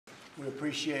We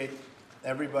appreciate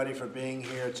everybody for being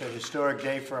here. It's a historic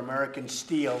day for American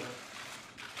steel,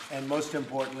 and most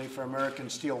importantly, for American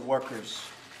steel workers.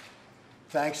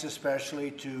 Thanks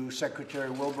especially to Secretary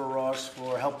Wilbur Ross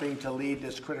for helping to lead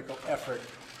this critical effort.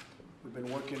 We've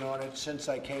been working on it since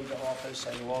I came to office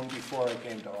and long before I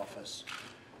came to office.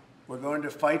 We're going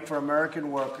to fight for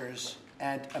American workers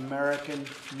and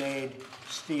American-made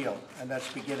steel, and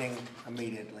that's beginning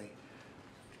immediately.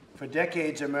 For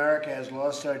decades, America has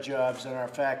lost our jobs and our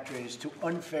factories to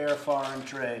unfair foreign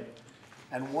trade,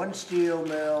 and one steel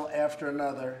mill after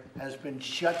another has been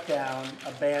shut down,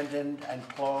 abandoned, and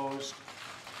closed,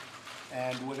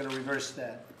 and we're going to reverse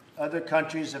that. Other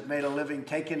countries have made a living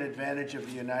taking advantage of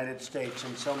the United States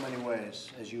in so many ways,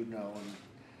 as you know, and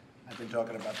I've been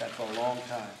talking about that for a long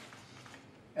time.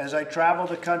 As I traveled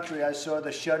the country, I saw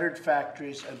the shuttered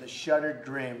factories and the shuttered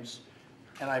dreams,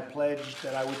 and I pledged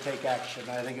that I would take action.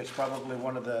 I think it's probably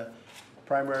one of the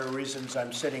primary reasons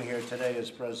I'm sitting here today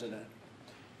as president.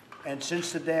 And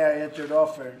since the day I entered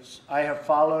office, I have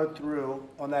followed through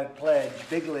on that pledge,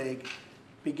 big league,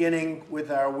 beginning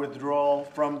with our withdrawal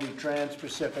from the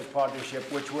Trans-Pacific Partnership,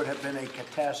 which would have been a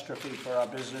catastrophe for our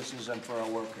businesses and for our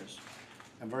workers.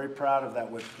 I'm very proud of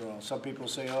that withdrawal. Some people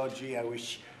say, oh, gee, I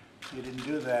wish you didn't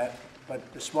do that.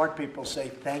 But the smart people say,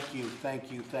 thank you,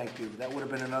 thank you, thank you. That would have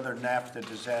been another NAFTA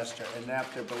disaster. And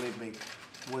NAFTA, believe me,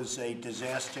 was a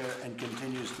disaster and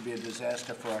continues to be a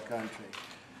disaster for our country.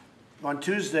 On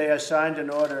Tuesday, I signed an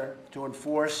order to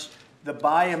enforce the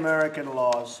Buy American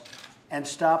laws and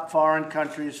stop foreign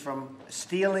countries from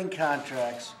stealing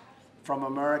contracts from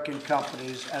American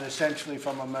companies and essentially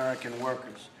from American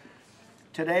workers.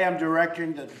 Today, I'm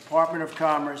directing the Department of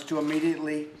Commerce to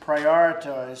immediately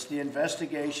prioritize the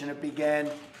investigation. It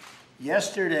began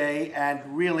yesterday and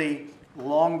really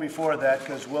long before that,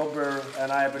 because Wilbur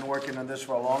and I have been working on this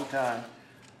for a long time,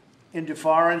 into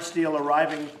foreign steel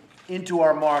arriving into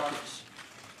our markets,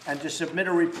 and to submit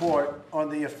a report on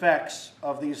the effects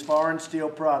of these foreign steel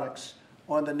products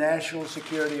on the national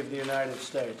security of the United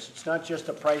States. It's not just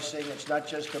the pricing, it's not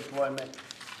just employment.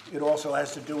 It also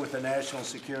has to do with the national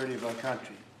security of our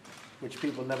country, which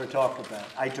people never talk about.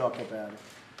 I talk about it.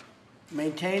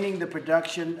 Maintaining the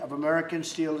production of American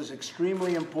steel is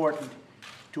extremely important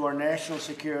to our national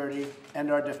security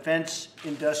and our defense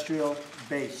industrial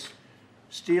base.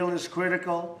 Steel is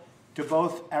critical to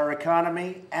both our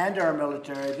economy and our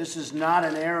military. This is not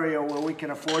an area where we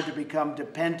can afford to become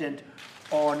dependent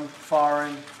on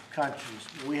foreign countries.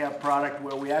 We have product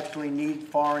where we actually need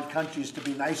foreign countries to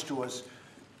be nice to us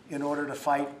in order to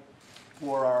fight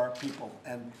for our people.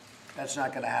 And that's not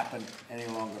going to happen any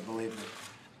longer, believe me,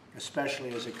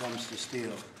 especially as it comes to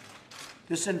steel.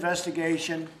 This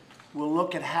investigation will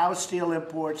look at how steel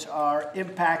imports are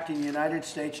impacting the United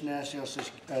States national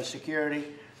security,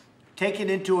 taking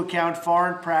into account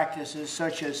foreign practices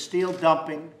such as steel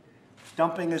dumping.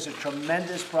 Dumping is a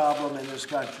tremendous problem in this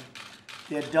country.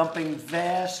 They're dumping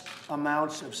vast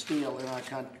amounts of steel in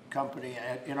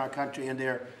our country, and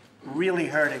they're really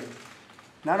hurting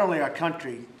not only our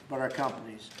country, but our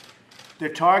companies. They're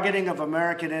targeting of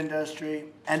American industry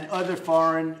and other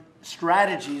foreign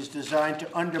strategies designed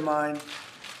to undermine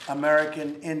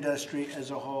American industry as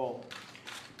a whole.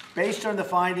 Based on the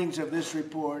findings of this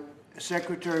report,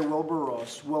 Secretary Wilbur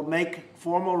Ross will make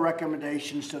formal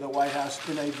recommendations to the White House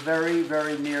in a very,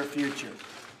 very near future.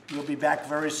 We'll be back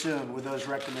very soon with those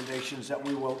recommendations that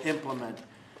we will implement.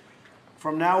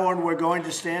 From now on, we're going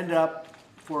to stand up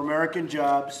for American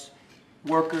jobs,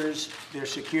 workers, their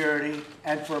security,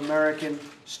 and for American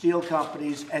steel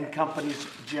companies and companies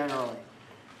generally.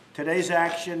 Today's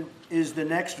action is the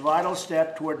next vital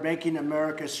step toward making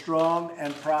America strong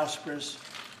and prosperous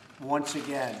once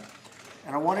again.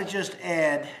 And I want to just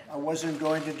add, I wasn't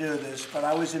going to do this, but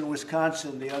I was in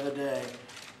Wisconsin the other day,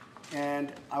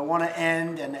 and I want to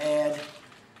end and add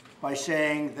by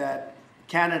saying that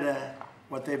Canada,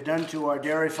 what they've done to our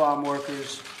dairy farm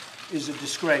workers is a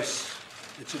disgrace.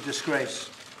 It's a disgrace.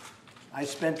 I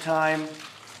spent time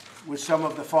with some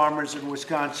of the farmers in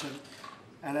Wisconsin,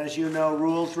 and as you know,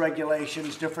 rules,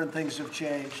 regulations, different things have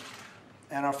changed,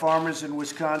 and our farmers in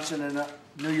Wisconsin and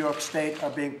New York State are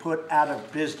being put out of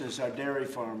business, our dairy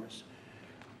farmers.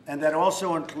 And that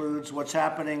also includes what's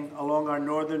happening along our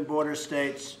northern border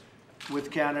states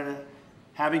with Canada,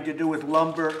 having to do with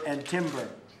lumber and timber.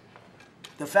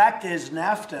 The fact is,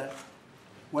 NAFTA,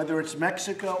 whether it's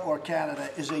Mexico or Canada,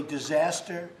 is a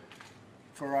disaster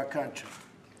for our country.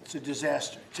 It's a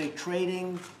disaster. It's a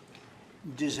trading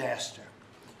disaster.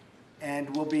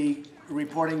 And we'll be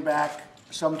reporting back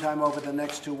sometime over the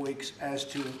next 2 weeks as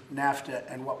to NAFTA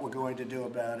and what we're going to do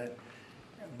about it.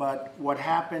 but what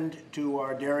happened to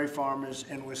our dairy farmers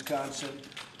in Wisconsin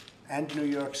and New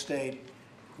York State,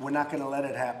 we're not going to let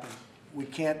it happen. We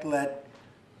can't let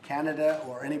Canada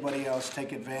or anybody else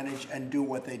take advantage and do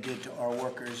what they did to our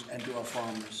workers and to our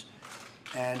farmers.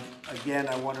 And again,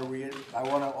 I want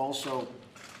to also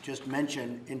just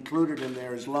mention, included in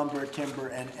there is lumber, timber,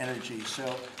 and energy.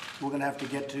 So we're going to have to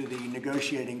get to the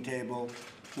negotiating table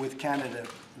with Canada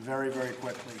very, very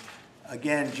quickly.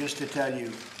 Again, just to tell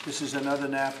you, this is another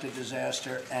NAFTA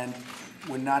disaster, and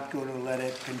we're not going to let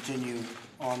it continue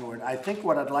onward. I think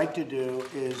what I'd like to do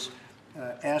is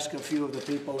ask a few of the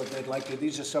people if they'd like to.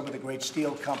 These are some of the great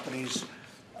steel companies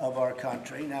of our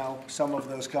country. Now, some of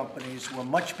those companies were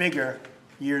much bigger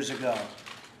years ago.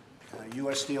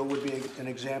 U.S. Steel would be an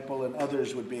example, and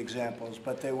others would be examples,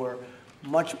 but they were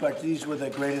but these were the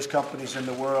greatest companies in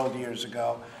the world years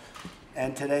ago.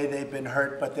 And today they've been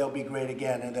hurt, but they'll be great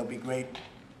again, and they'll be great,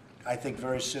 I think,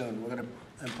 very soon. We're going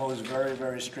to impose very,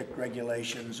 very strict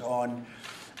regulations on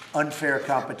unfair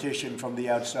competition from the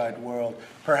outside world.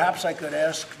 Perhaps I could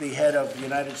ask the head of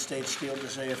United States Steel to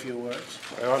say a few words.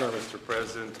 My honor, Mr.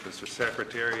 President, Mr.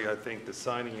 Secretary, I think the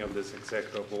signing of this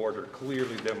executive order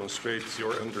clearly demonstrates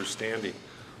your understanding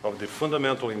of the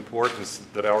fundamental importance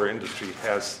that our industry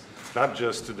has, not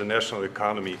just to the national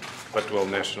economy, but to our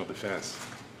national defense.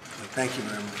 Thank you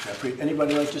very much.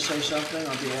 Anybody like to say something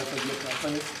on behalf of your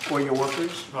company or your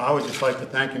workers? Well, I would just like to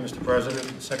thank you, Mr.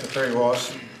 President, and Secretary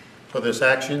Ross, for this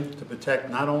action to protect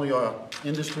not only our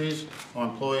industries, our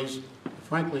employees, but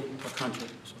frankly, our country.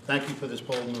 So thank you for this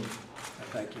bold move.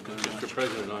 Thank you very much. Mr.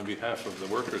 President, on behalf of the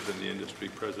workers in the industry,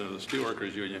 President of the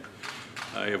Steelworkers Union,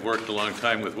 I have worked a long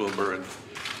time with Wilbur, and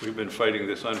we've been fighting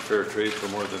this unfair trade for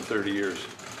more than 30 years.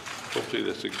 Hopefully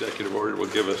this executive order will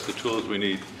give us the tools we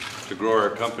need to grow our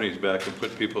companies back and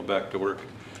put people back to work.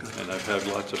 And I've had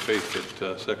lots of faith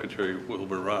that Secretary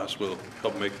Wilbur Ross will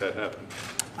help make that happen.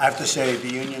 I have to say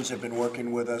the unions have been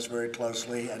working with us very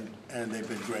closely, and they've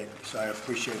been great. So I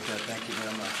appreciate that. Thank you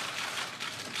very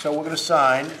much. So we're going to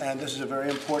sign, and this is a very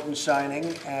important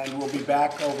signing, and we'll be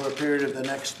back over a period of the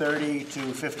next 30 to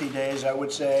 50 days, I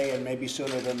would say, and maybe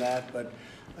sooner than that. But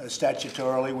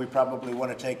statutorily, we probably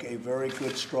want to take a very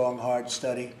good, strong, hard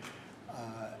study,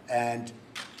 and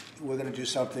we're going to do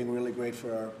something really great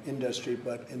for our industry,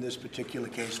 but in this particular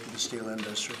case, for the steel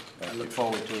industry. I look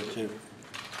forward to it, too.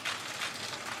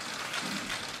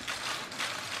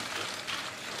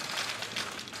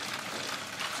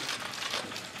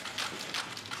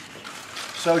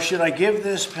 So should I give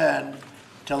this pen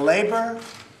to labor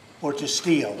or to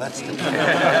steel? That's the and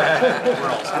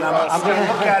I'm going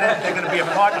to look at it. They're going to be a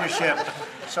partnership.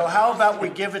 So how about we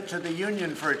give it to the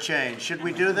union for a change? Should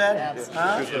we do that?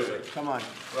 Huh? Come on.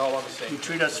 We're all on the same. You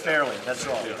treat us fairly. That's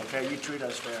all. Okay? You treat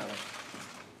us fairly.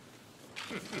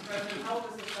 President, how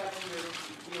does this affect your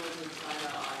dealings with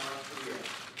China on North Korea?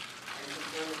 Are you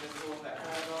concerned with this will affect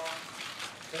that at all?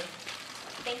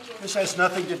 Thank you. This has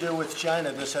nothing to do with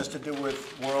China. This has to do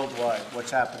with worldwide,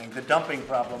 what's happening. The dumping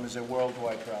problem is a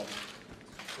worldwide problem.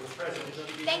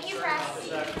 Thank you, press.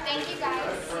 Thank you,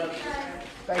 guys.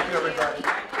 Thank you, everybody.